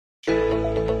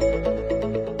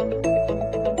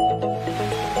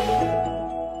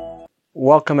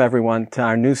welcome everyone to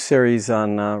our new series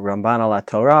on Ramban al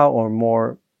HaTorah, or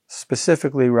more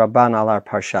specifically, Ramban al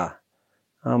Parsha.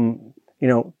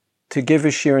 To give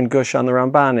a shir and gush on the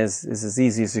Ramban is as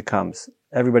easy as it comes.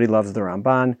 Everybody loves the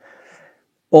Ramban.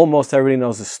 Almost everybody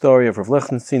knows the story of Rav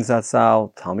Lichtenstein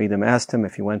Zatzal. Talmidim asked him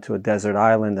if he went to a desert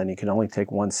island and he could only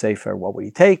take one sefer, what would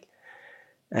he take?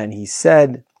 And he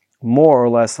said, more or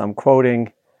less, I'm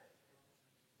quoting,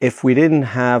 if we didn't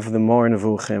have the Mor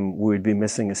Nevuchim, we would be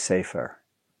missing a sefer.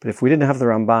 But if we didn't have the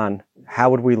Ramban, how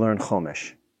would we learn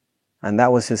Chumash? And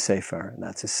that was his sefer, and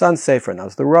that's his son's sefer, and that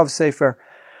was the Rav sefer.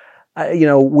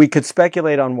 We could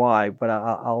speculate on why, but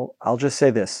I'll just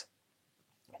say this.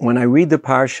 When I read the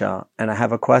Parsha and I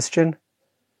have a question,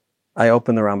 I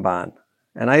open the Ramban.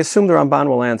 And I assume the Ramban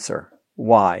will answer.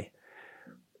 Why?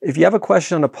 If you have a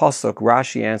question on the Pasuk,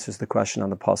 Rashi answers the question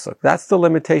on the Pasuk. That's the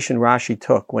limitation Rashi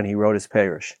took when he wrote his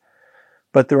Perush.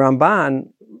 But the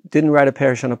Ramban didn't write a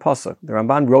Perush on a Pasuk. The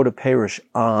Ramban wrote a Perush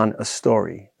on a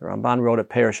story. The Ramban wrote a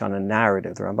Perush on a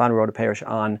narrative. The Ramban wrote a Perush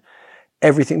on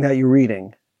everything that you're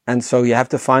reading. And so you have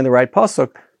to find the right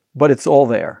Pasuk, but it's all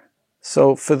there.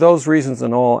 So for those reasons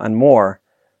and all and more,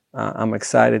 I'm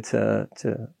excited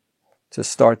to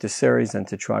start this series and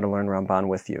to try to learn Ramban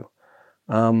with you.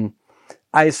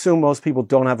 I assume most people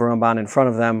don't have a Ramban in front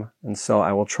of them, and so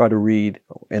I will try to read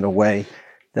in a way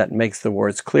that makes the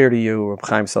words clear to you. Reb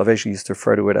Chaim Salvation used to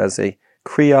refer to it as a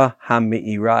Kriya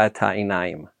HaMe'ira et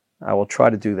HaEinayim. I will try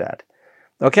to do that.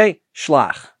 Okay,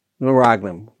 Shelach,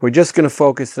 Meraglim. We're just going to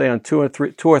focus today on two or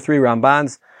three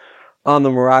Rambans on the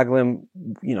Meraglim,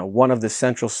 one of the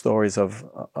central stories of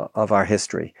our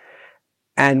history.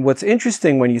 And what's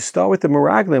interesting, when you start with the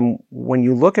Meraglim, when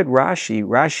you look at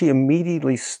Rashi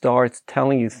immediately starts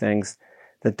telling you things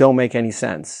that don't make any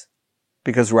sense.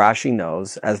 Because Rashi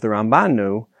knows, as the Ramban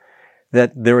knew,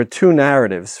 that there are two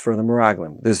narratives for the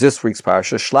Meraglim. There's this week's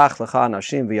parsha, Shelach lecha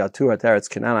nashim v'yatur et eretz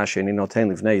Canaan asher ani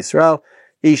noten livnei Yisrael,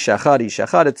 ish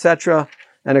echad, etc.,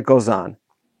 and it goes on.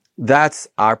 That's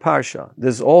our parsha.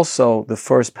 There's also the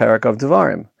first parak of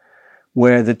Devarim,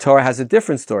 where the Torah has a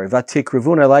different story.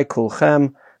 Vatikrivun elai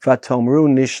kulchem vatomru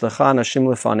nishlecha nashim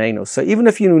lefaneinu. So even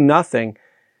if you knew nothing,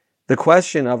 the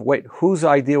question of, whose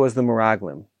idea was the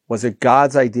Meraglim? Was it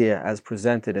God's idea as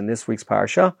presented in this week's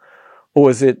parsha? Or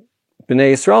was it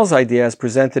Bnei Yisrael's idea as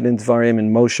presented in Devarim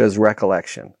in Moshe's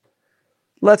recollection?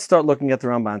 Let's start looking at the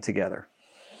Ramban together.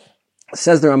 It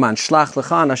says the Ramban, Shlach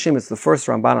lecha nashim, it's the first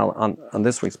Ramban on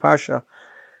this week's parsha.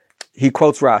 He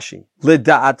quotes Rashi,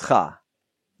 Lida'atcha.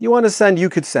 You want to send, you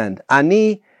could send.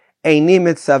 Ani eini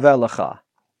mitzaveh lecha.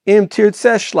 Im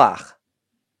tirtzeh shlach.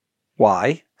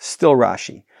 Why? Still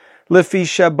Rashi. Lefi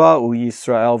sheba'u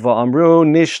Yisrael va'amru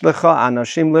nishlecha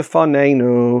anashim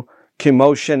lefaneinu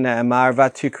kimoshe ne'emar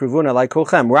vatikrivun elai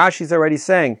kulchem. Rashi's already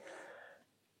saying,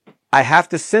 I have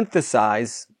to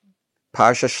synthesize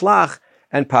Parsha Shlach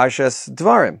and Parshas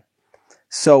Dvarim.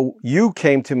 So you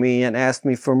came to me and asked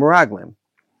me for Meraglim.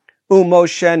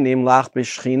 Moshe nimlach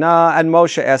b'shchina, and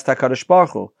Moshe asked HaKadosh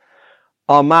Baruch Hu,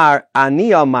 Amar,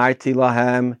 ani amarti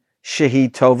lahem shehi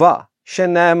tova,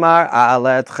 shenemar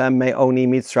a'aletchem me'oni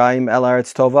mitzrayim el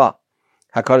eretz tova.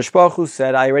 HaKadosh Baruch Hu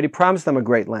said, I already promised them a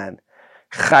great land.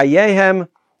 Chayehem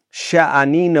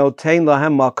she'ani notein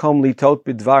lahem makom litot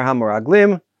b'dvar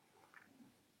hameraglim,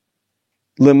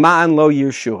 lema'an lo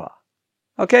yirshua.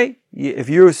 Okay, if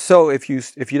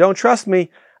you don't trust me,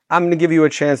 I'm going to give you a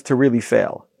chance to really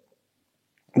fail.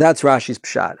 That's Rashi's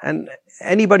pshat. And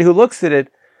anybody who looks at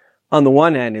it, on the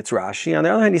one hand, it's Rashi. On the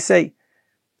other hand, you say,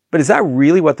 but is that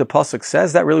really what the Pasuk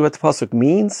says? Is that really what the Pasuk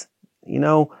means?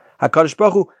 HaKadosh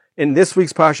Baruch Hu, in this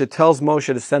week's parsha, tells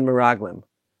Moshe to send Meraglim.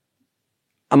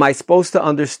 Am I supposed to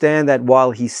understand that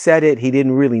while he said it, he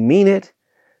didn't really mean it?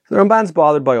 The Ramban's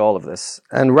bothered by all of this.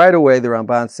 And right away, the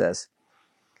Ramban says,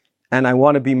 and I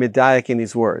want to be medayek in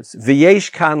these words,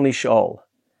 V'yesh kan lish'ol.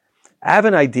 I have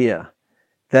an idea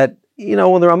that,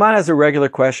 when the Ramban has a regular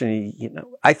question,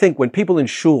 I think when people in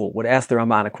shul would ask the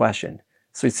Ramban a question,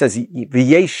 so it says,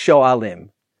 V'yesh sho'alim,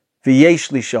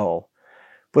 V'yesh lish'ol.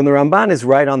 When the Ramban is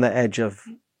right on the edge of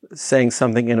saying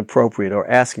something inappropriate or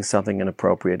asking something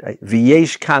inappropriate,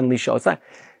 V'yesh kan lish'ol.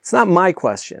 It's not my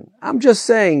question. I'm just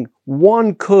saying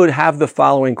one could have the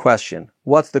following question.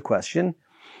 What's the question?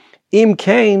 Im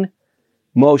kain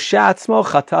Moshe atzmo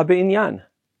chata be'inyan.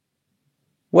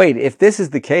 Wait, if this is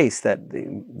the case, that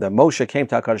Moshe came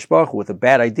to HaKadosh Baruch Hu with a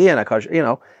bad idea,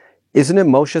 and isn't it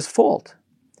Moshe's fault?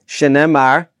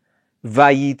 Shenemar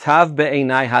vayitav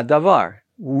be'einai hadavar.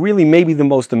 Really, maybe the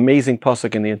most amazing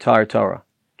pasuk in the entire Torah.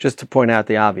 Just to point out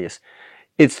the obvious.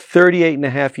 It's 38 and a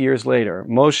half years later.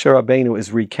 Moshe Rabbeinu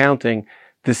is recounting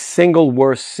the single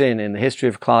worst sin in the history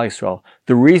of Klal Yisrael,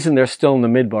 the reason they're still in the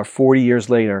Midbar 40 years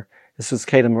later, this was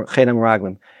Chedam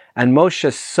Raglim. And Moshe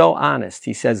is so honest.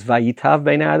 He says, Vayitav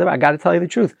b'nei Adam, I got to tell you the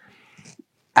truth.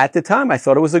 At the time, I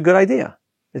thought it was a good idea.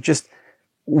 It just,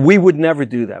 we would never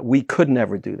do that. We could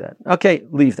never do that. Okay,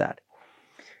 leave that.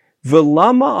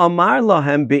 V'lama amar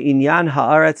lahem be'inyan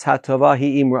ha'aretz ha'tova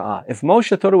hi imra'a. If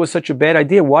Moshe thought it was such a bad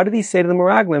idea, why did he say to the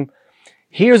Meraglim,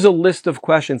 here's a list of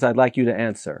questions I'd like you to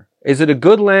answer. Is it a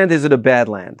good land? Is it a bad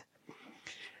land?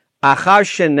 Wait,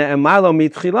 God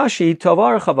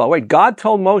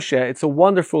told Moshe it's a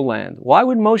wonderful land. Why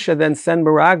would Moshe then send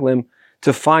Meraglim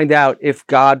to find out if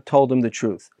God told him the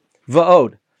truth?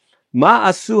 Va'od, ma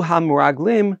asu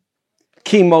ha-meraglim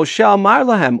ki Moshe amar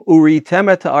lahem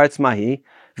uritem et ha'aretz mahi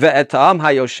ve'et ha'am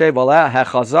hayoshev aleh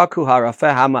hechazaku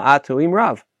harafeh hama'atu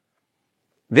imrav.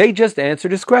 They just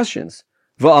answered his questions.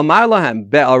 Va'amar lahem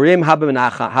be'arim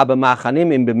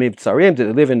habamachanim im b'mivtzarim. Did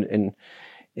they live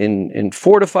in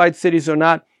fortified cities or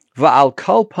not? Va'al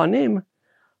kol panim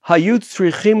hayut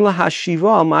tzrichim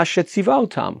lahashiva al ma shetzivah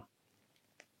otam.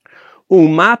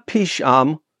 Uma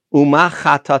pisham, uma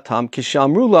chatatam,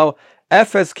 kishamru lo,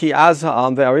 efes ki az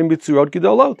ha'am ve'arim b'tzurot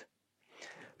gedolot.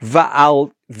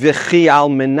 Va'al v'chi al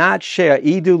menat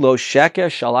she'a'idu lo sheker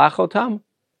shalach otam.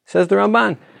 Says the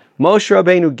Ramban. Moshe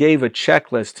Rabbeinu gave a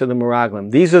checklist to the Meraglim.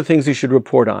 These are the things he should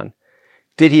report on.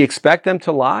 Did he expect them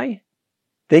to lie?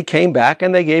 They came back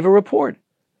and they gave a report.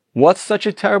 What's such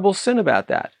a terrible sin about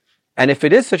that? And if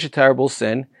it is such a terrible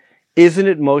sin, isn't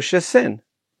it Moshe's sin?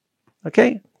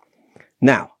 Okay?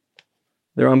 Now,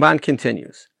 the Ramban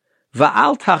continues.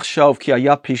 Va'al tachshov ki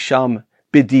haya pisham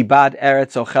b'dibad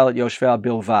eretz ochelet yoshvei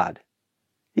bilvad.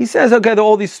 He says, okay, there are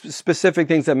all these specific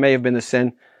things that may have been the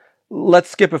sin. Let's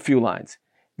skip a few lines.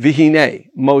 V'hinei,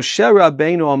 Moshe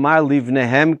Rabbeinu amar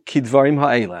livnehem kidvarim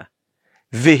ha'ela.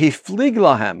 V'hiflig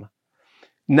lahem.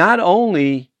 Not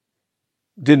only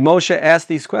did Moshe ask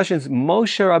these questions,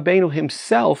 Moshe Rabbeinu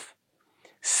himself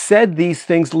said these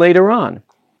things later on.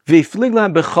 V'hiflig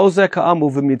lahem b'chozek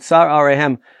ha'amu v'mitzar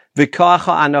arehem v'koach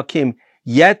ha'anakim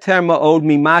yeter ma'od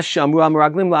mimash amru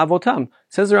ha'meraglim la'avotam.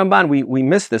 Says the Ramban, we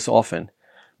miss this often.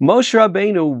 Moshe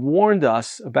Rabbeinu warned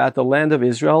us about the land of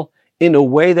Israel in a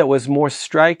way that was more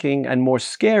striking and more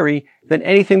scary than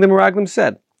anything the Meraglim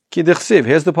said. Kidichsiv,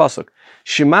 here's the pasuk.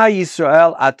 Shema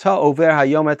Yisrael ata over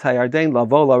hayom et hayarden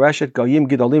lavo lareshet goyim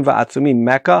gidolim va'atzumim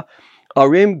Mecca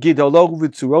arim gidolog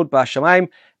v'tzurot b'ashamayim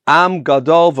am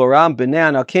gadol v'ram b'nei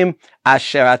anakim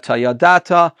asher ata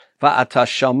yadata va'ata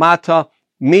shamata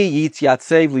mi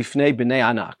yitzatzev lifnei b'nei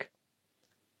anak.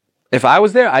 If I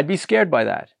was there, I'd be scared by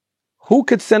that. Who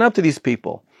could stand up to these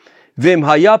people? Vim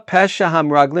haya pesha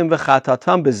hamraglim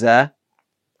v'chatatam b'zeh.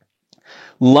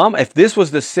 If this was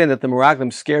the sin that the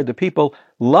Meraglim scared the people,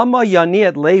 lama yani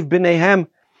et leiv b'neihem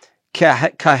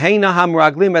kahena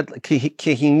hamraglim et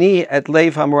kihini et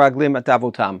leiv hamraglim et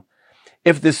avotam.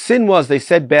 If the sin was they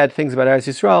said bad things about Eretz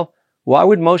Yisrael, why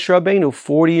would Moshe Rabbeinu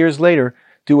 40 years later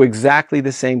do exactly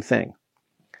the same thing?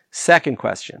 Second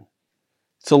question.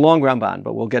 It's a long Ramban,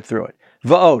 but we'll get through it.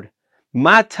 Va'od.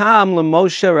 Ma ta'am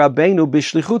leMoshe Rabbeinu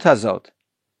b'shlichut hazot?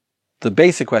 The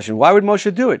basic question, why would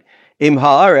Moshe do it? Im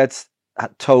ha'aretz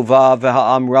tova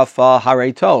v'ha'am rafa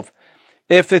harei tov.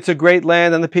 If it's a great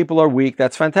land and the people are weak,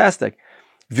 that's fantastic.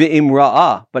 V'im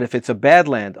ra'ah, but if it's a bad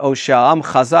land, o sha'am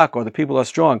chazak, or the people are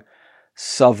strong,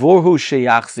 savurhu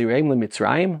sheyachzireim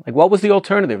lemitzrayim. Like, what was the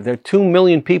alternative? There are 2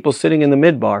 million people sitting in the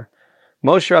midbar.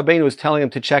 Moshe Rabbeinu was telling them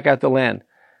to check out the land.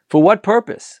 For what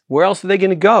purpose? Where else are they going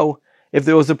to go if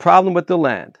there was a problem with the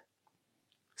land?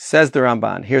 Says the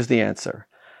Ramban, here's the answer.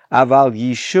 Aval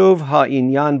yishuv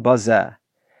ha'inyan bazeh.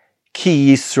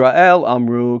 Ki Yisrael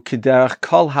amru kiderach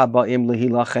kol haba'im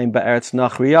lehilachem be'eretz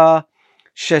nachriya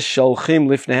shesholchim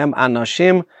lifnehem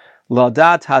anashim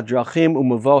ladat hadrachim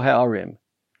umavo ha'arim.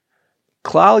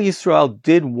 Klal Yisrael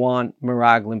did want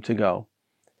Meraglim to go,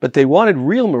 but they wanted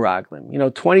real Meraglim.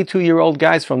 22-year-old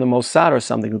guys from the Mossad or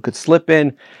something who could slip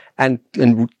in and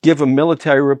give a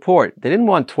military report. They didn't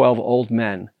want 12 old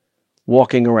men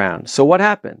walking around. So what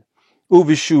happened?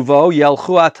 Uvishuvo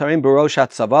yelchu atarim barosh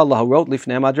hatzava laharot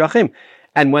lifneim adrachim.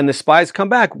 And when the spies come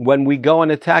back, when we go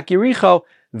and attack Yericho,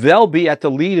 they'll be at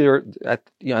the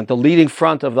leading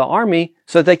front of the army,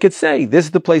 so that they could say, "This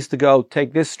is the place to go.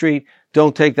 Take this street.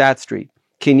 Don't take that street."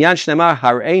 Kinyan shnemar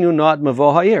har'enu not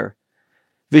mavo ha'ir.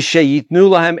 V'sheyitnu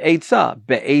lahem eitza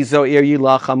be'ezo ir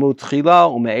yilachamu tchila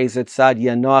u'me'ezet sad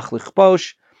yenoach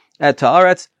lichposh et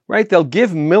haaretz. Right? They'll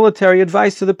give military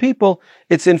advice to the people.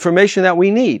 It's information that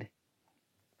we need.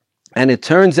 And it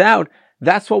turns out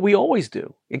that's what we always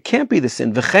do. It can't be the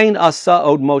sin. V'chein asa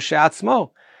od Moshe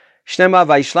atzmo. Shnema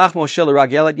vayishlach Moshe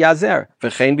l'ragel et Yazer,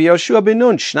 v'chein b'Yoshua ben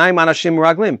Nun, shnayim anashim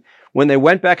meraglim. When they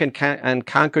went back and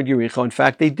conquered Yericho, in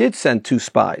fact, they did send 2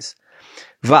 spies.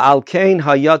 Va'al kein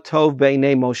hayat tov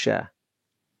b'einei Moshe.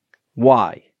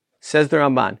 Why? Says the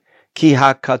Ramban, Ki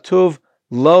hakatuv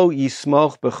lo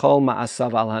yismoch b'chol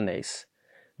ma'asav al hanes.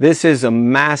 This is a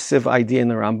massive idea in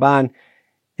the Ramban.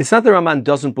 It's not that the Ramban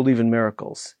doesn't believe in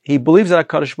miracles. He believes that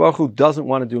HaKadosh Baruch Hu doesn't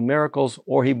want to do miracles,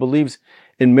 or he believes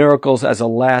in miracles as a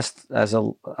last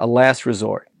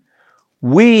resort.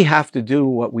 We have to do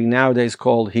what we nowadays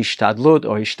call hishtadlut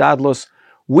or hishtadlus.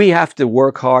 We have to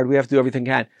work hard. We have to do everything we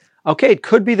can. Okay, it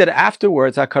could be that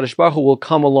afterwards HaKadosh Baruch Hu will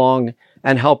come along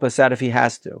and help us out if he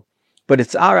has to. But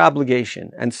it's our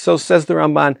obligation. And so says the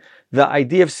Ramban, the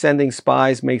idea of sending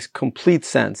spies makes complete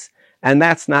sense. And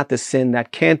that's not the sin.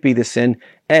 That can't be the sin.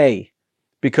 A,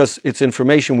 because it's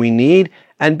information we need.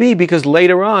 And B, because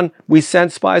later on, we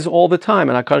sent spies all the time.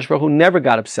 And HaKadosh Baruch Hu never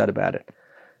got upset about it.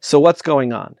 So what's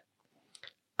going on?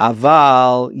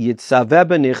 Aval yitzaveh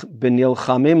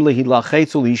benilchamim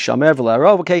lehilachetzu lihishamer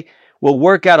v'larov. Okay, we'll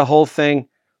work out a whole thing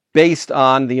based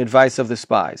on the advice of the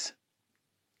spies.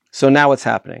 So now what's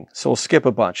happening? So we'll skip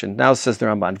a bunch. And now says the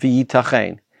Ramban,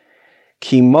 v'yitachein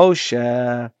ki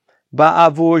Moshe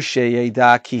ba'avur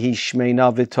sheyeda ki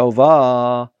hishmeina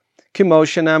v'tova ki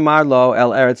Moshe ne'amar lo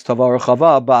el eretz tova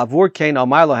rechava ba'avur kein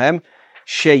amar lohem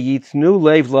sheyitnu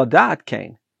lev ladat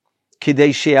kein kidei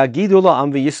sheyagidu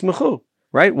la'am v'yismechu.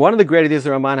 Right? One of the great ideas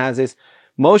the Ramban has is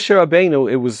Moshe Rabbeinu,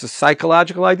 it was a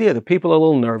psychological idea. The people are a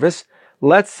little nervous.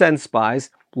 Let's send spies.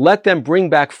 Let them bring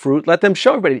back fruit. Let them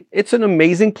show everybody. It's an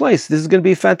amazing place. This is going to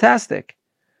be fantastic.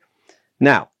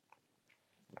 Now,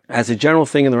 as a general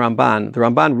thing in the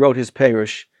Ramban wrote his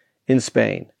Perush in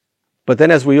Spain. But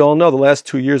then, as we all know, the last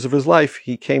 2 years of his life,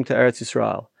 he came to Eretz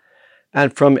Yisrael.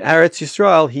 And from Eretz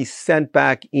Yisrael, he sent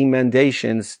back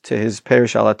emendations to his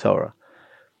Perush al HaTorah.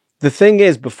 The thing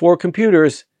is, before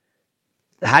computers,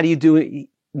 how do you do it?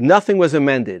 Nothing was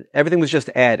amended. Everything was just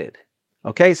added.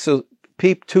 Okay, so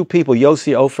 2 people,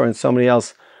 Yossi Ofer and somebody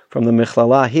else from the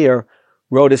Michlala here,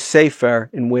 wrote a sefer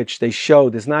in which they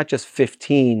showed there's not just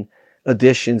 15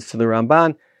 additions to the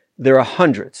Ramban, there are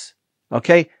hundreds.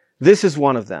 Okay, this is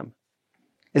one of them.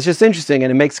 It's just interesting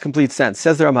and it makes complete sense.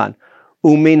 Says the Ramban,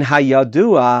 Umin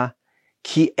hayadua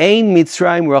ki ein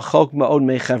Mitzrayim rachok ma'od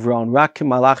mechevron rak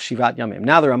malach shivat yamim.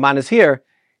 Now the Ramban is here.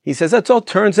 He says that's all.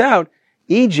 Turns out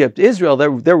Egypt, Israel,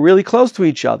 they're really close to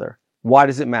each other. Why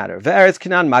does it matter? Ve'eretz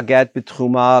Canaan maget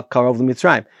b'tchuma karov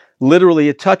l'Mitzrayim. Literally,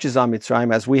 it touches on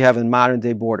Mitzrayim as we have in modern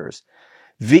day borders.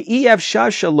 V'iev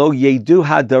shasha lo yedu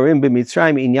hadarim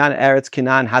b'Mitzrayim inyan eretz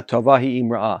Canaan hatovahi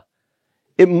imra'ah.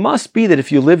 It must be that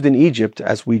if you lived in Egypt,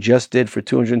 as we just did for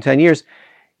 210 years,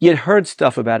 you'd heard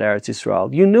stuff about Eretz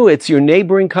Yisrael. You knew it's your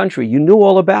neighboring country. You knew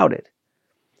all about it.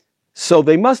 So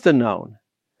they must have known.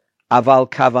 Aval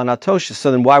kavanatosha.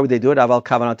 So then why would they do it? Aval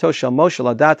kavanatosha Moshe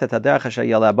ladat et haderech asher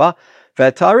yaleh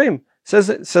ve'tarim. Says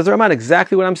the Ramban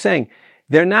exactly what I'm saying.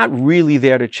 They're not really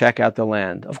there to check out the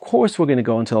land. Of course we're going to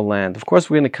go into the land. Of course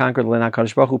we're going to conquer the land.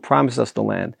 HaKadosh Baruch Hu promised us the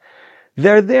land.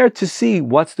 They're there to see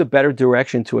what's the better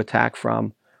direction to attack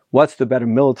from, what's the better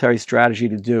military strategy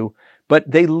to do. But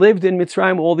they lived in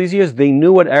Mitzrayim all these years. They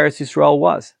knew what Eretz Yisrael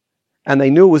was. And they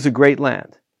knew it was a great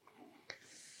land.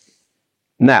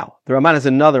 Now, the Ramban has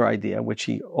another idea, which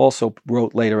he also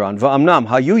wrote later on. Va'amnam,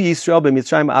 hayu Yisrael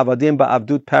b'Mitzrayim avadim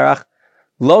ba'avdut perach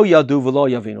lo yadu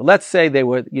v'lo yavinu. Let's say they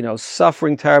were,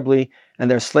 suffering terribly and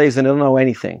they're slaves and they don't know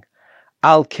anything.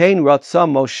 Al kein ratza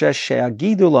Moshe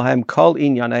she'agidu lohem kol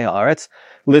inyanei haaretz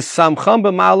l'samcham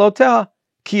b'ma'alotea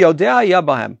ki yodea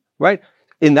yabahem. Right?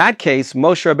 In that case,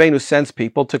 Moshe Rabbeinu sends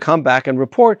people to come back and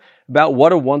report about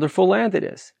what a wonderful land it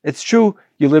is. It's true,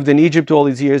 you lived in Egypt all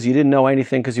these years, you didn't know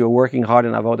anything because you were working hard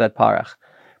in Avodat Parach.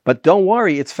 But don't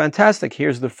worry, it's fantastic.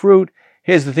 Here's the fruit,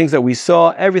 here's the things that we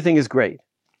saw, everything is great.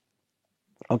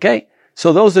 Okay?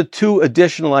 So those are 2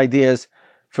 additional ideas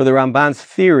for the Ramban's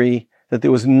theory that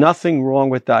there was nothing wrong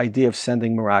with the idea of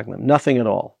sending Meraglim. Nothing at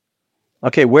all.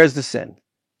 Okay, where's the sin?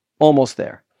 Almost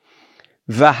there.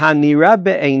 V'hanira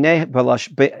be'einai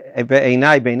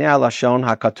b'einei alashon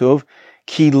hakatuv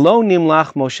ki lo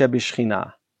nimlach Moshe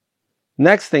b'shchina.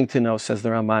 Next thing to know, says the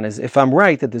Ramban, is if I'm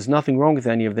right that there's nothing wrong with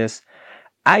any of this,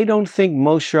 I don't think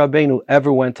Moshe Rabbeinu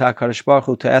ever went to HaKadosh Baruch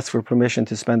Hu to ask for permission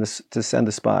to send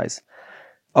the spies.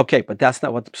 Okay, but that's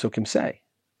not what the Psukim say.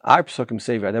 Our Psukim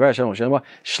say,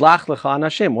 Shlach lecha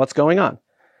anashim. What's going on?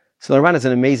 So the Ramban has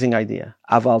an amazing idea.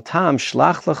 Aval tam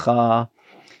shlach lecha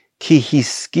ki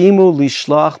hiskimu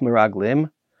lishlach meraglim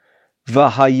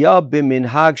v'haya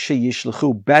b'minhag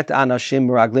sheyishlechu bet anashim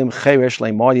meraglim cheresh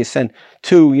leimor. You send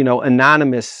 2,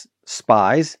 anonymous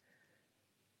spies,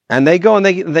 And they go and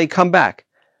they come back.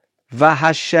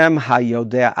 V'Hashem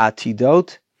hayodeh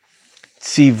atidot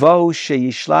tzivo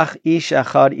sheyishlach ish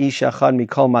echad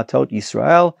mikol matot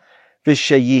Yisrael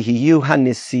v'sheyihiyu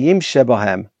hanisiim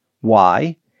shebahem.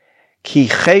 Why? Ki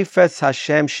chayfetz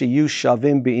Hashem sheyu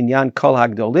shavim b'inyan kol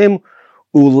hagdolim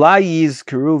ulai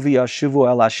yizkeru v'yashuvu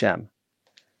el Hashem.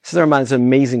 This is an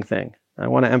amazing thing. I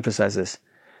want to emphasize this.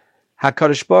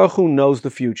 HaKadosh Baruch Hu knows the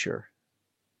future.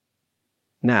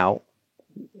 Now,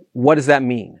 what does that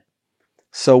mean?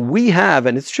 So we have,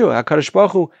 and it's true, HaKadosh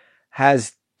Baruch Hu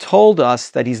has told us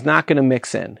that He's not going to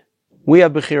mix in. We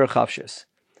have Bechira Chavshis.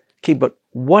 Okay, but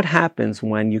what happens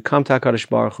when you come to HaKadosh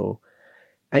Baruch Hu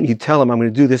and you tell Him, I'm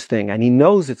going to do this thing, and He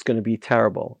knows it's going to be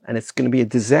terrible, and it's going to be a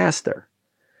disaster?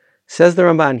 Says the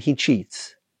Ramban, He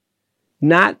cheats.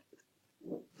 Not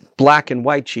black and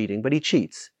white cheating, but He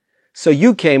cheats. So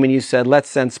you came and you said, let's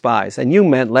send spies. And you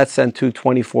meant, let's send two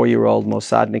 24-year-old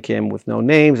Mossadnikim with no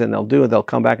names, and they'll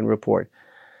come back and report.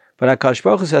 But HaKadosh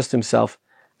Baruch Hu says to Himself,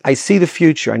 I see the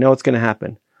future, I know what's going to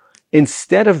happen.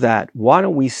 Instead of that, why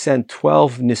don't we send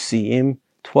 12 Nisiim,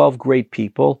 12 great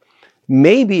people?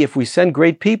 Maybe if we send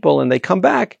great people and they come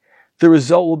back, the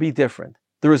result will be different.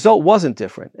 The result wasn't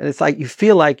different. And it's like, you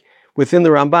feel like within the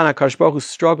Ramban, HaKadosh Baruch Hu is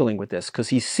struggling with this, because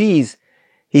He sees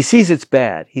it's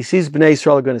bad. He sees Bnei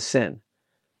Yisrael are going to sin.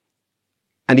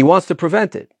 And He wants to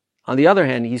prevent it. On the other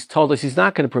hand, He's told us He's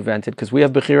not going to prevent it because we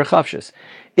have Bechira Chavshis.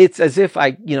 It's as if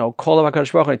I, call up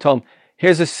HaKadosh Baruch Hu and I told Him,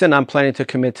 here's a sin I'm planning to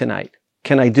commit tonight.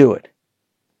 Can I do it?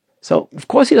 So, of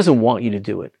course He doesn't want you to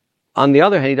do it. On the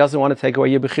other hand, He doesn't want to take away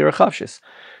your Bechira Chavshis.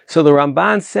 So the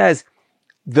Ramban says,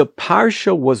 the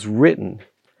Parsha was written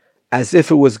as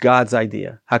if it was God's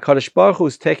idea. HaKadosh Baruch Hu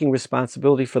is taking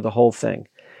responsibility for the whole thing.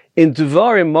 In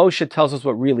Devarim, Moshe tells us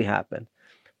what really happened.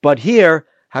 But here,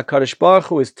 HaKadosh Baruch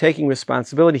Hu is taking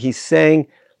responsibility. He's saying,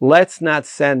 let's not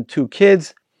send two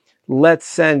kids. Let's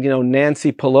send,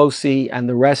 Nancy Pelosi and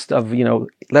the rest of,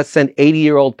 let's send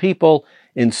 80-year-old people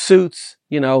in suits.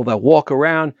 They'll walk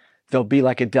around. They'll be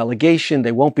like a delegation.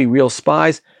 They won't be real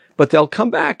spies. But they'll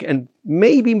come back and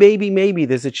maybe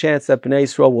there's a chance that Bnei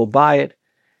Yisrael will buy it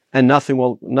and nothing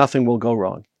will go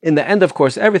wrong. In the end, of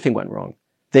course, everything went wrong.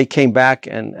 They came back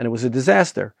and it was a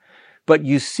disaster. But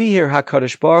you see here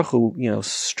HaKadosh Baruch Hu,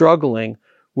 struggling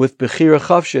with Bechira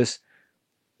Chavshis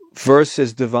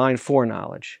versus divine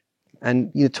foreknowledge.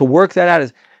 And to work that out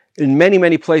is, in many,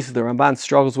 many places, the Ramban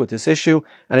struggles with this issue.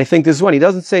 And I think this is one. He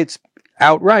doesn't say it's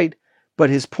outright, but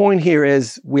his point here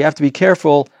is we have to be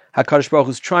careful. HaKadosh Baruch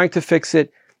Hu is trying to fix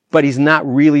it, but He's not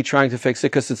really trying to fix it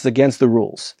because it's against the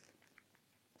rules.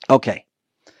 Okay.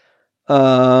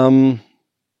 So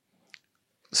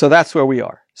that's where we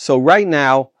are. So right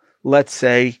now, let's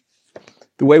say,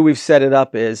 the way we've set it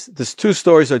up is, these two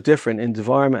stories are different in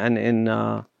Devarim and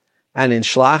in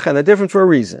Shelach, and they're different for a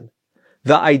reason.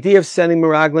 The idea of sending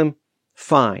Meraglim,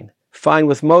 fine. Fine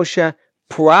with Moshe,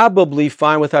 probably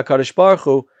fine with HaKadosh Baruch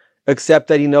Hu, except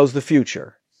that He knows the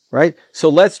future, right? So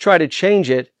let's try to change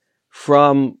it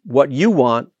from what you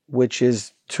want, which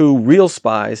is two real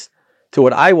spies, to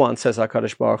what I want, says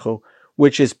HaKadosh Baruch Hu,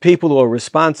 which is people who are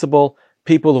responsible,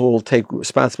 people who will take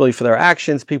responsibility for their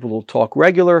actions, people who will talk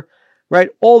regular, right?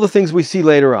 All the things we see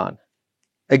later on.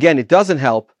 Again, it doesn't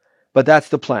help, but that's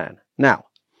the plan. Now,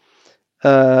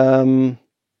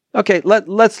 okay,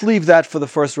 let's leave that for the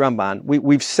first Ramban.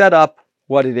 We've set up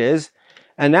what it is,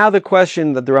 and now the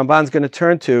question that the Ramban's going to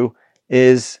turn to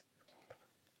is,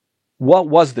 what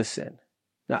was the sin?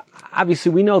 Now,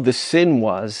 obviously, we know the sin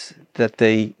was that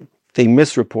they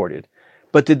misreported.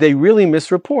 But did they really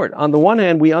misreport? On the one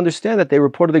hand, we understand that they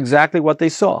reported exactly what they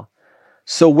saw.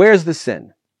 So where's the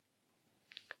sin?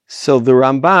 So the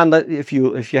Ramban, if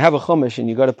you have a Chumash and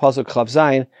you go to Pasuk Chav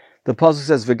Zayin, the Pasuk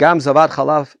says, V'gam zavat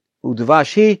chalav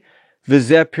udvash hi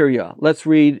v'zeh pirya. Let's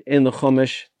read in the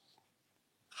Chumash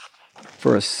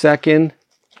for a second,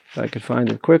 if I could find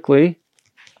it quickly.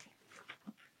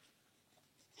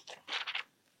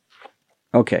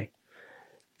 Okay.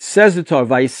 Says the Torah,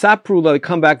 Vayisapru, they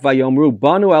come back, Vayomru,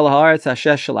 Banu el haaretz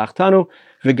asher shalachtanu,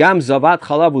 v'gam zavat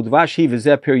chalav udvash hi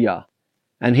v'zeh pirya.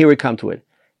 And here we come to it.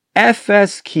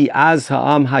 Efes ki az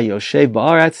ha'am hayoshev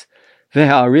ba'aretz,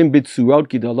 v'ha'arim b'tzurot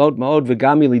gidolot ma'od,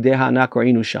 v'gam yilidei ha'anak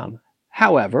ra'inu sham.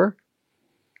 However,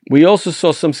 we also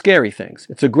saw some scary things.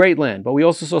 It's a great land, but we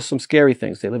also saw some scary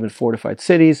things. They live in fortified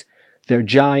cities. They're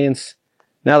giants.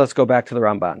 Now let's go back to the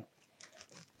Ramban.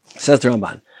 Says the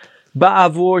Ramban,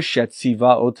 Ba'avur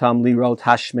shetziva otam lirot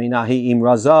hashmeina hi'im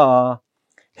raza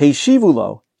heishivu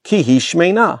lo ki hi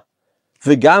shmeina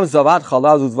v'gam zavat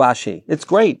chalav udvashi. It's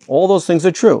great. All those things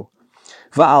are true.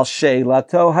 Va'al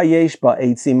sheilato hayesh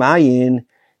ba'etzim ayin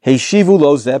heishivu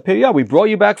lo zeh pirya. We brought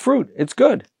you back fruit. It's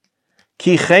good.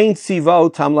 Ki chen tziva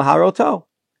otam laharoto.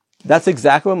 That's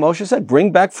exactly what Moshe said.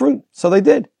 Bring back fruit. So they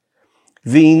did.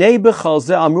 V'inei b'chol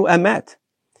zeh amru emet.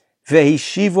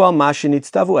 Vehishivu al ma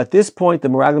shenitztavu. At this point, the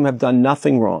Meraglim have done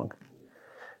nothing wrong.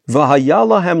 V'haya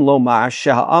lahem lomar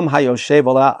sheha'am hayoshev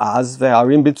ala az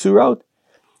ve'arim b'tzurot.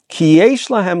 Ki yesh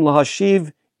lahem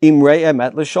lahashiv imrei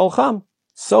emet l'sholcham.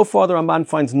 So far, the Ramban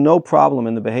finds no problem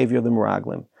in the behavior of the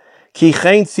Meraglim. Ki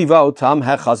chen tziva otam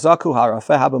hechazaku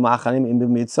harafeh hab'machanim im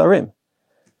b'mitzarim.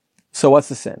 So what's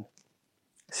the sin?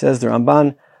 Says the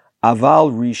Ramban, aval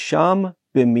risham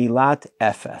b'milat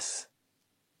efes.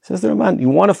 Says the Ramban, you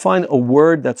want to find a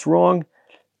word that's wrong?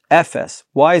 Efes.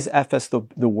 Why is efes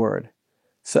the word?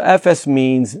 So efes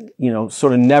means,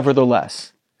 sort of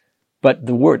nevertheless. But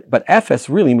efes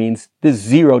really means there's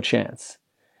zero chance.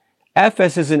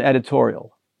 Efes is an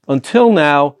editorial. Until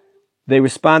now, they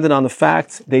responded on the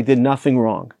facts, they did nothing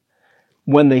wrong.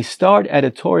 When they start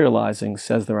editorializing,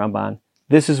 says the Ramban,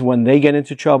 this is when they get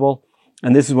into trouble,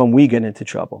 and this is when we get into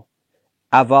trouble.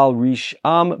 Aval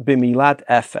risham b'milat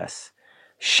efes.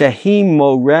 Shehi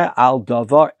more al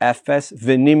davar efes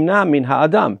v'nimna min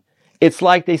ha'adam. It's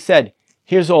like they said,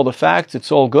 here's all the facts,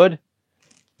 it's all good.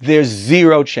 There's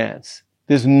zero chance.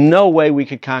 There's no way we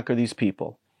could conquer these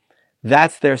people.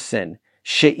 That's their sin.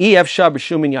 She'i efshar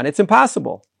b'shum inyan. It's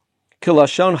impossible.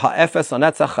 Kilashon ha'efes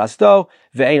anetzach chasdo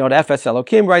ve'einod efes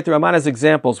elokim. Right, the Ramban has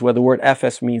examples where the word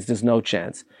efes means there's no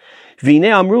chance.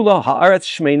 V'inei amru lo ha'aretz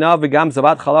shmeina v'gam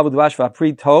zavat chalav u'dvash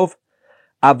v'apri tov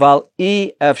aval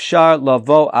I efshar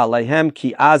lavo aleihem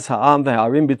ki az ha'am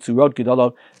ve'harim b'tzurot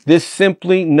gedolot. There's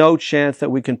simply no chance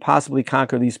that we can possibly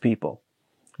conquer these people.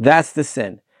 That's the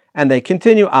sin. And they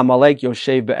continue, Amalek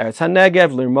Yoshev be'eretz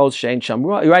hanegev l'rmos she'en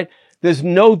shamru. Right? There's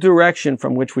no direction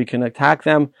from which we can attack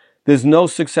them. There's no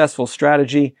successful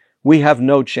strategy. We have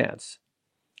no chance.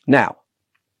 Now,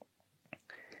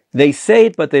 they say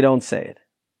it, but they don't say it.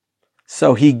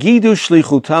 So, higidu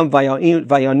shlichutam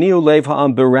vayaniu lev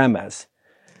ha'am beremez.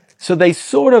 So they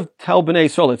sort of tell Bnei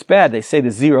Yisrael it's bad. They say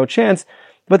there's zero chance,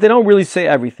 but they don't really say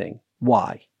everything.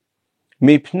 Why?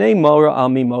 Mipnei mora al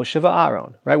mi Moshe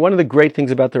va'Aaron. Right? One of the great things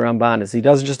about the Ramban is he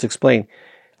doesn't just explain.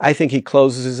 I think he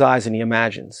closes his eyes and he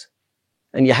imagines.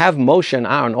 And you have Moshe and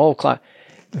Aaron all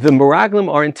the Meraglim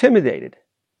are intimidated.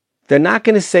 They're not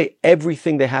going to say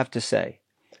everything they have to say.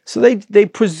 So they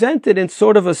present it in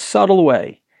sort of a subtle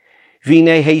way.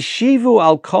 V'nei heishivu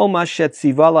al kol ma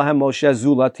shetziva lahem Moshe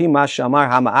zulati ma shamar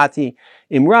hama'ati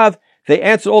imrav. They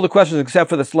answer all the questions except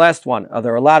for this last one. Are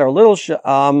there a lot or a little?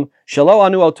 Shalo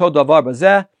anu oto davar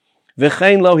bazeh.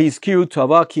 V'chein lo hizkiru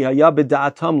tova ki haya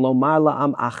b'da'atam lomar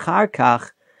la'am achar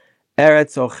kach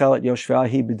eretz ochelet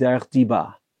yoshvahi b'derech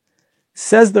diba.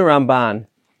 Says the Ramban,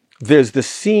 there's the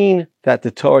scene that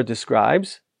the Torah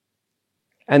describes,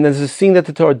 and there's a scene that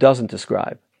the Torah doesn't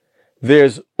describe.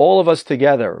 There's all of us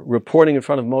together reporting in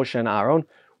front of Moshe and Aaron,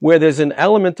 where there's an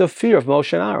element of fear of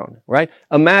Moshe and Aaron, right?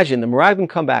 Imagine the Meraglim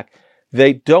come back.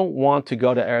 They don't want to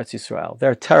go to Eretz Yisrael.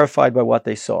 They're terrified by what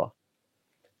they saw.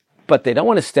 But they don't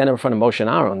want to stand in front of Moshe and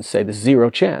Aaron and say there's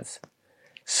zero chance.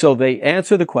 So they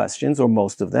answer the questions, or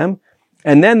most of them,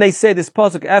 and then they say this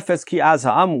pasuk efes ki az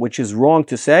ha'am, which is wrong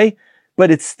to say, but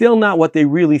it's still not what they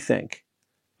really think.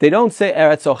 They don't say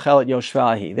Eretz Ochelet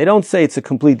Yoshvahi. They don't say it's a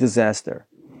complete disaster.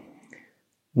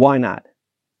 Why not?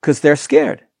 Because they're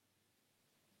scared.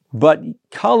 But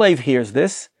Kalev hears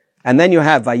this, and then you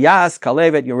have Vayas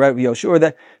Kalev et Yoshua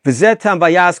that V'zetam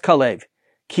Vayas Kalev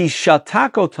ki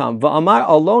shatakotam va'amar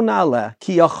alo na'aleh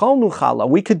ki yachonu chala.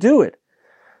 We could do it.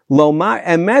 Lomar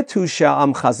emetu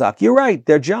sha'am chazak. You're right.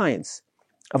 They're giants.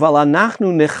 But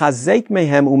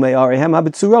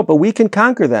we can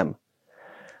conquer them.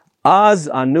 Az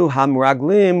anu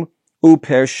hamraglim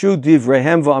upershu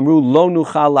divrehem v'amru lo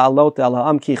nuchal la'alot el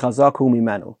ha'am ki chazaku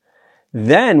mimenu.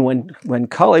 Then when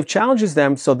Kalev challenges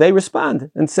them, so they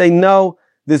respond and say, no,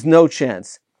 there's no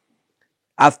chance.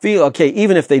 I feel, okay,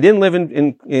 even if they didn't live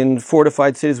in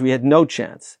fortified cities, we had no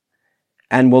chance.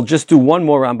 And we'll just do one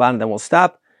more Ramban and then we'll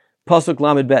stop. Pasuk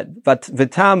Lamed Bet.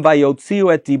 V'tam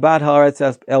vayotziu et dibat haaretz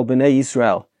el bnei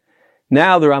Yisrael.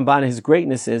 Now the Ramban, his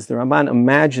greatness is, the Ramban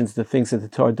imagines the things that the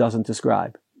Torah doesn't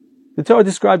describe. The Torah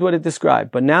described what it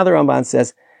described, but now the Ramban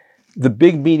says, the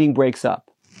big meeting breaks up.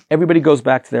 Everybody goes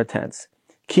back to their tents.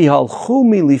 Ki halchu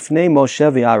milifnei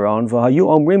Moshe v'Aaron v'hayu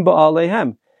omrim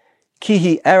ba'aleihem. Ki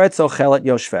hi eretz ochelet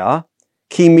yoshvea.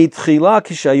 Ki mitchila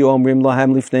kishayu omrim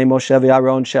lahem lifnei Moshe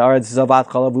v'Aaron she'aretz zavat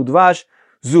chalav udvash.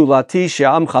 Zulati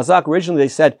she'am chazak. Originally they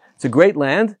said, it's a great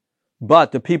land,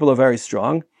 but the people are very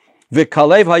strong.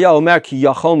 V'kalev haya omer ki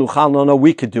yachol nuchal. No,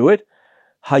 we could do it.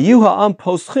 Hayu ha'am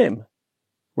postchim.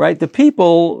 Right? The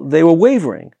people, they were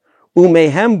wavering.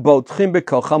 Umehem botchim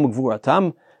bekocham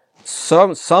ugvuratam.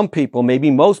 some people, maybe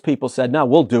most people said, no,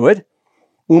 we'll do it.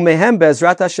 Umehem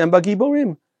bezrat Hashem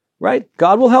bagiborim. Right?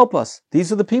 God will help us.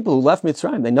 These are the people who left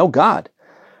Mitzrayim. They know God.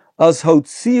 Az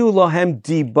hotziu lohem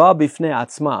diba bifnei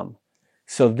atzmam.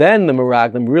 So then the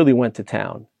Meraglim really went to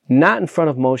town. Not in front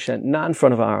of Moshe, not in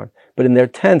front of Aaron, but in their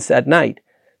tents at night.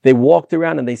 They walked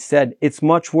around and they said, it's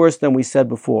much worse than we said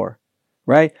before.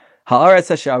 Right?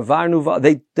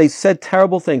 They said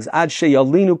terrible things. Ad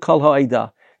sheyalinu kol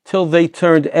ha'ida. Till they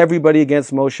turned everybody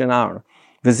against Moshe and Aaron.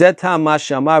 V'zet ha'am ma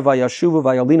she'amar vayashuvu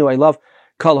vayalinu elav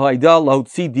kol ha'ida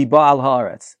lahotzi diba al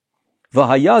ha'aretz.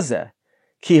 V'hayazeh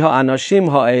ki ha'anashim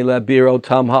ha'ele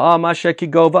birotam ha'am asher ki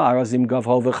gova arazim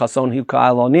gavho v'chason hilka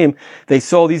alonim. They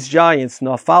saw these giants,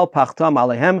 nafal pachtam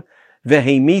alehem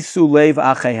v'heimisu lev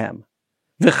achehem.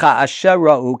 V'cha'asher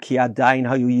ra'u ki adayin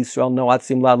hayu Yisrael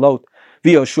noatzim la'lot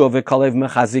v'yoshua v'kalev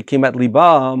mechazikim et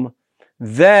libam.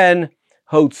 Then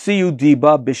hotziu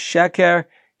diba b'sheker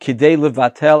kidei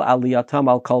levatel aliyatam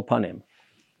al kol panim.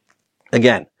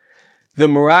 Again, the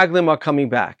Meraglim are coming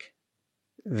back.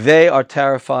 They are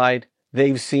terrified.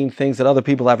 They've seen things that other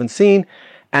people haven't seen,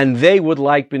 and they would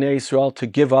like Bnei Yisrael to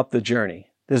give up the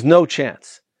journey. There's no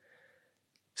chance.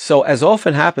 So as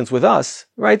often happens with us,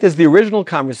 right, there's the original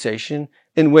conversation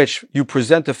in which you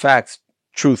present the facts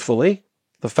truthfully.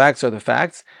 The facts are the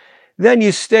facts. Then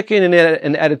you stick in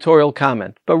an editorial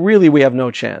comment. But really, we have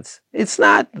no chance. It's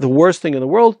not the worst thing in the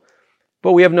world,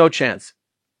 but we have no chance.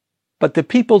 But the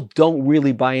people don't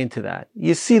really buy into that.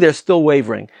 You see, they're still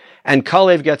wavering. And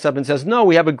Kalev gets up and says, no,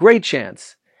 we have a great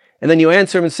chance. And then you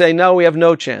answer him and say, no, we have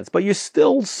no chance. But you're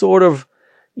still sort of,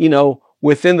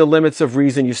 within the limits of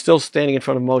reason. You're still standing in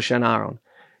front of Moshe and Aaron.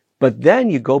 But then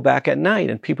you go back at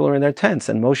night and people are in their tents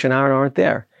and Moshe and Aaron aren't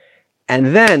there.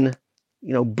 And then,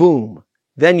 boom.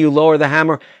 Then you lower the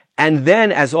hammer. And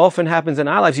then, as often happens in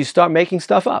our lives, you start making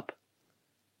stuff up.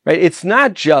 Right? It's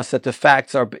not just that the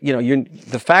facts are,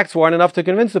 the facts weren't enough to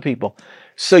convince the people.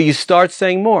 So you start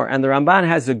saying more. And the Ramban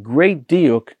has a great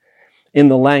diuk in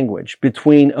the language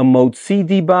between a motzi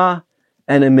diba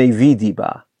and a mevi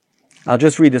diba. I'll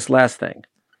just read this last thing.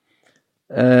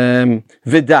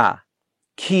 Vida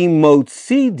ki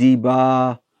motzi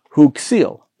diba hu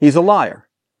ksil. He's a liar.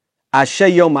 Ashe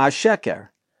yom sheker.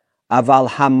 Aval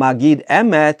hamagid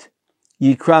emet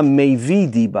yikra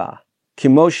mevi diba. Says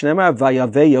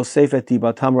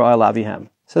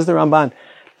the Ramban,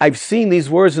 I've seen these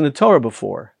words in the Torah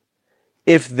before.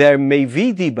 If they're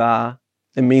mevi diba,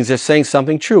 it means they're saying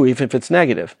something true, even if it's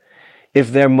negative.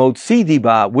 If they're motzi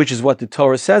diba, which is what the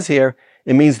Torah says here,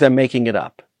 it means they're making it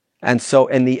up. And so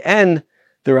in the end,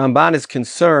 the Ramban is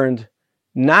concerned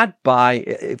not by,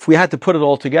 if we had to put it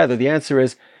all together, the answer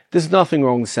is, there's nothing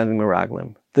wrong with sending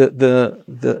Meraglim.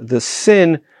 The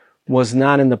sin was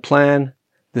not in the plan.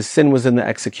 The sin was in the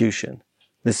execution.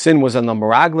 The sin was on the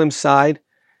Meraglim side,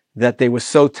 that they were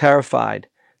so terrified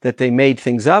that they made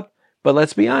things up. But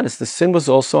let's be honest, the sin was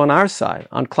also on our side,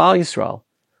 on Klal Yisrael,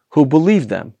 who believed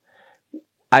them.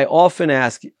 I often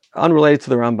ask, unrelated to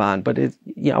the Ramban, but I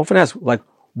often ask,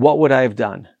 what would I have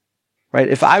done? Right?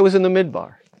 If I was in the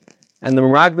Midbar, and the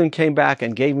Meraglim came back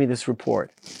and gave me this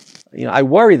report, I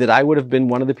worry that I would have been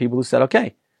one of the people who said,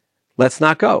 okay, let's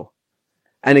not go.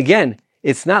 And again,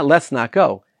 it's not let's not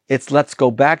go. It's let's go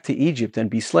back to Egypt and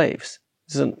be slaves.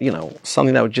 This isn't,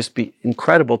 something that would just be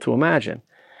incredible to imagine.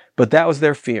 But that was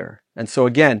their fear. And so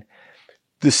again,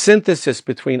 the synthesis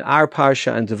between our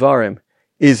Parsha and Devarim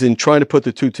is in trying to put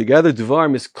the two together.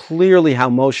 Devarim is clearly how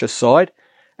Moshe saw it,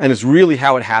 and it's really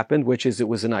how it happened, which is it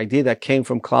was an idea that came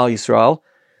from Klal Yisrael.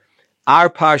 Our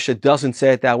Parsha doesn't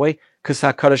say it that way, because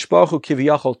HaKadosh Baruch Hu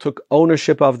Kiviyachol took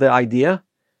ownership of the idea,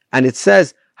 and it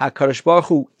says HaKadosh Baruch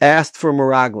Hu asked for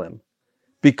Meraglim,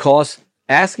 because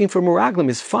asking for Meraglim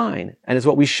is fine, and is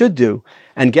what we should do,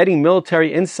 and getting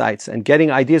military insights and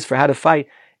getting ideas for how to fight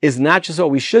is not just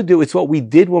what we should do, it's what we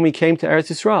did when we came to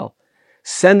Eretz Yisrael.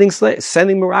 Sending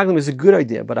Meraglim is a good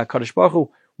idea, but HaKadosh Baruch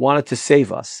Hu wanted to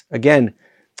save us. Again,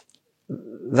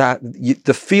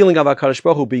 the feeling of HaKadosh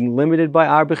Baruch Hu being limited by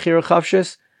our Bechira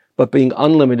Chavshis, but being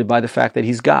unlimited by the fact that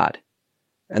He's God,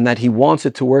 and that He wants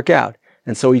it to work out.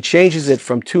 And so He changes it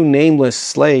from two nameless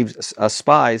slaves,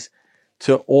 spies,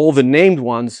 to all the named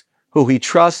ones who He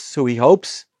trusts, who He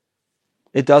hopes.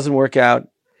 It doesn't work out.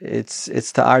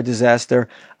 It's to our disaster.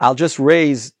 I'll just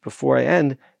raise, before I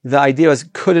end, the idea is,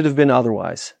 could it have been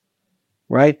otherwise?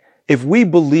 Right? If we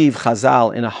believe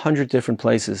Chazal in 100 different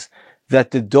places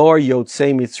that the door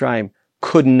Yotzei Mitzrayim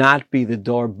could not be the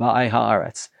door Ba'ai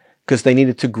Haaretz, because they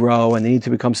needed to grow and they needed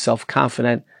to become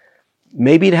self-confident,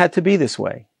 maybe it had to be this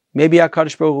way. Maybe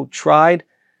HaKadosh Baruch Hu tried,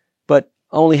 but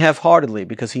only half-heartedly,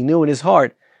 because He knew in His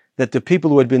heart that the people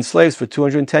who had been slaves for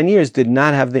 210 years did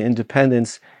not have the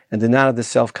independence and did not have the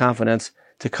self-confidence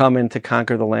to come in to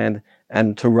conquer the land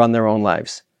and to run their own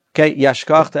lives. Okay,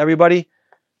 yashkach to everybody.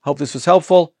 Hope this was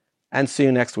helpful, and see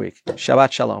you next week.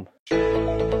 Shabbat shalom.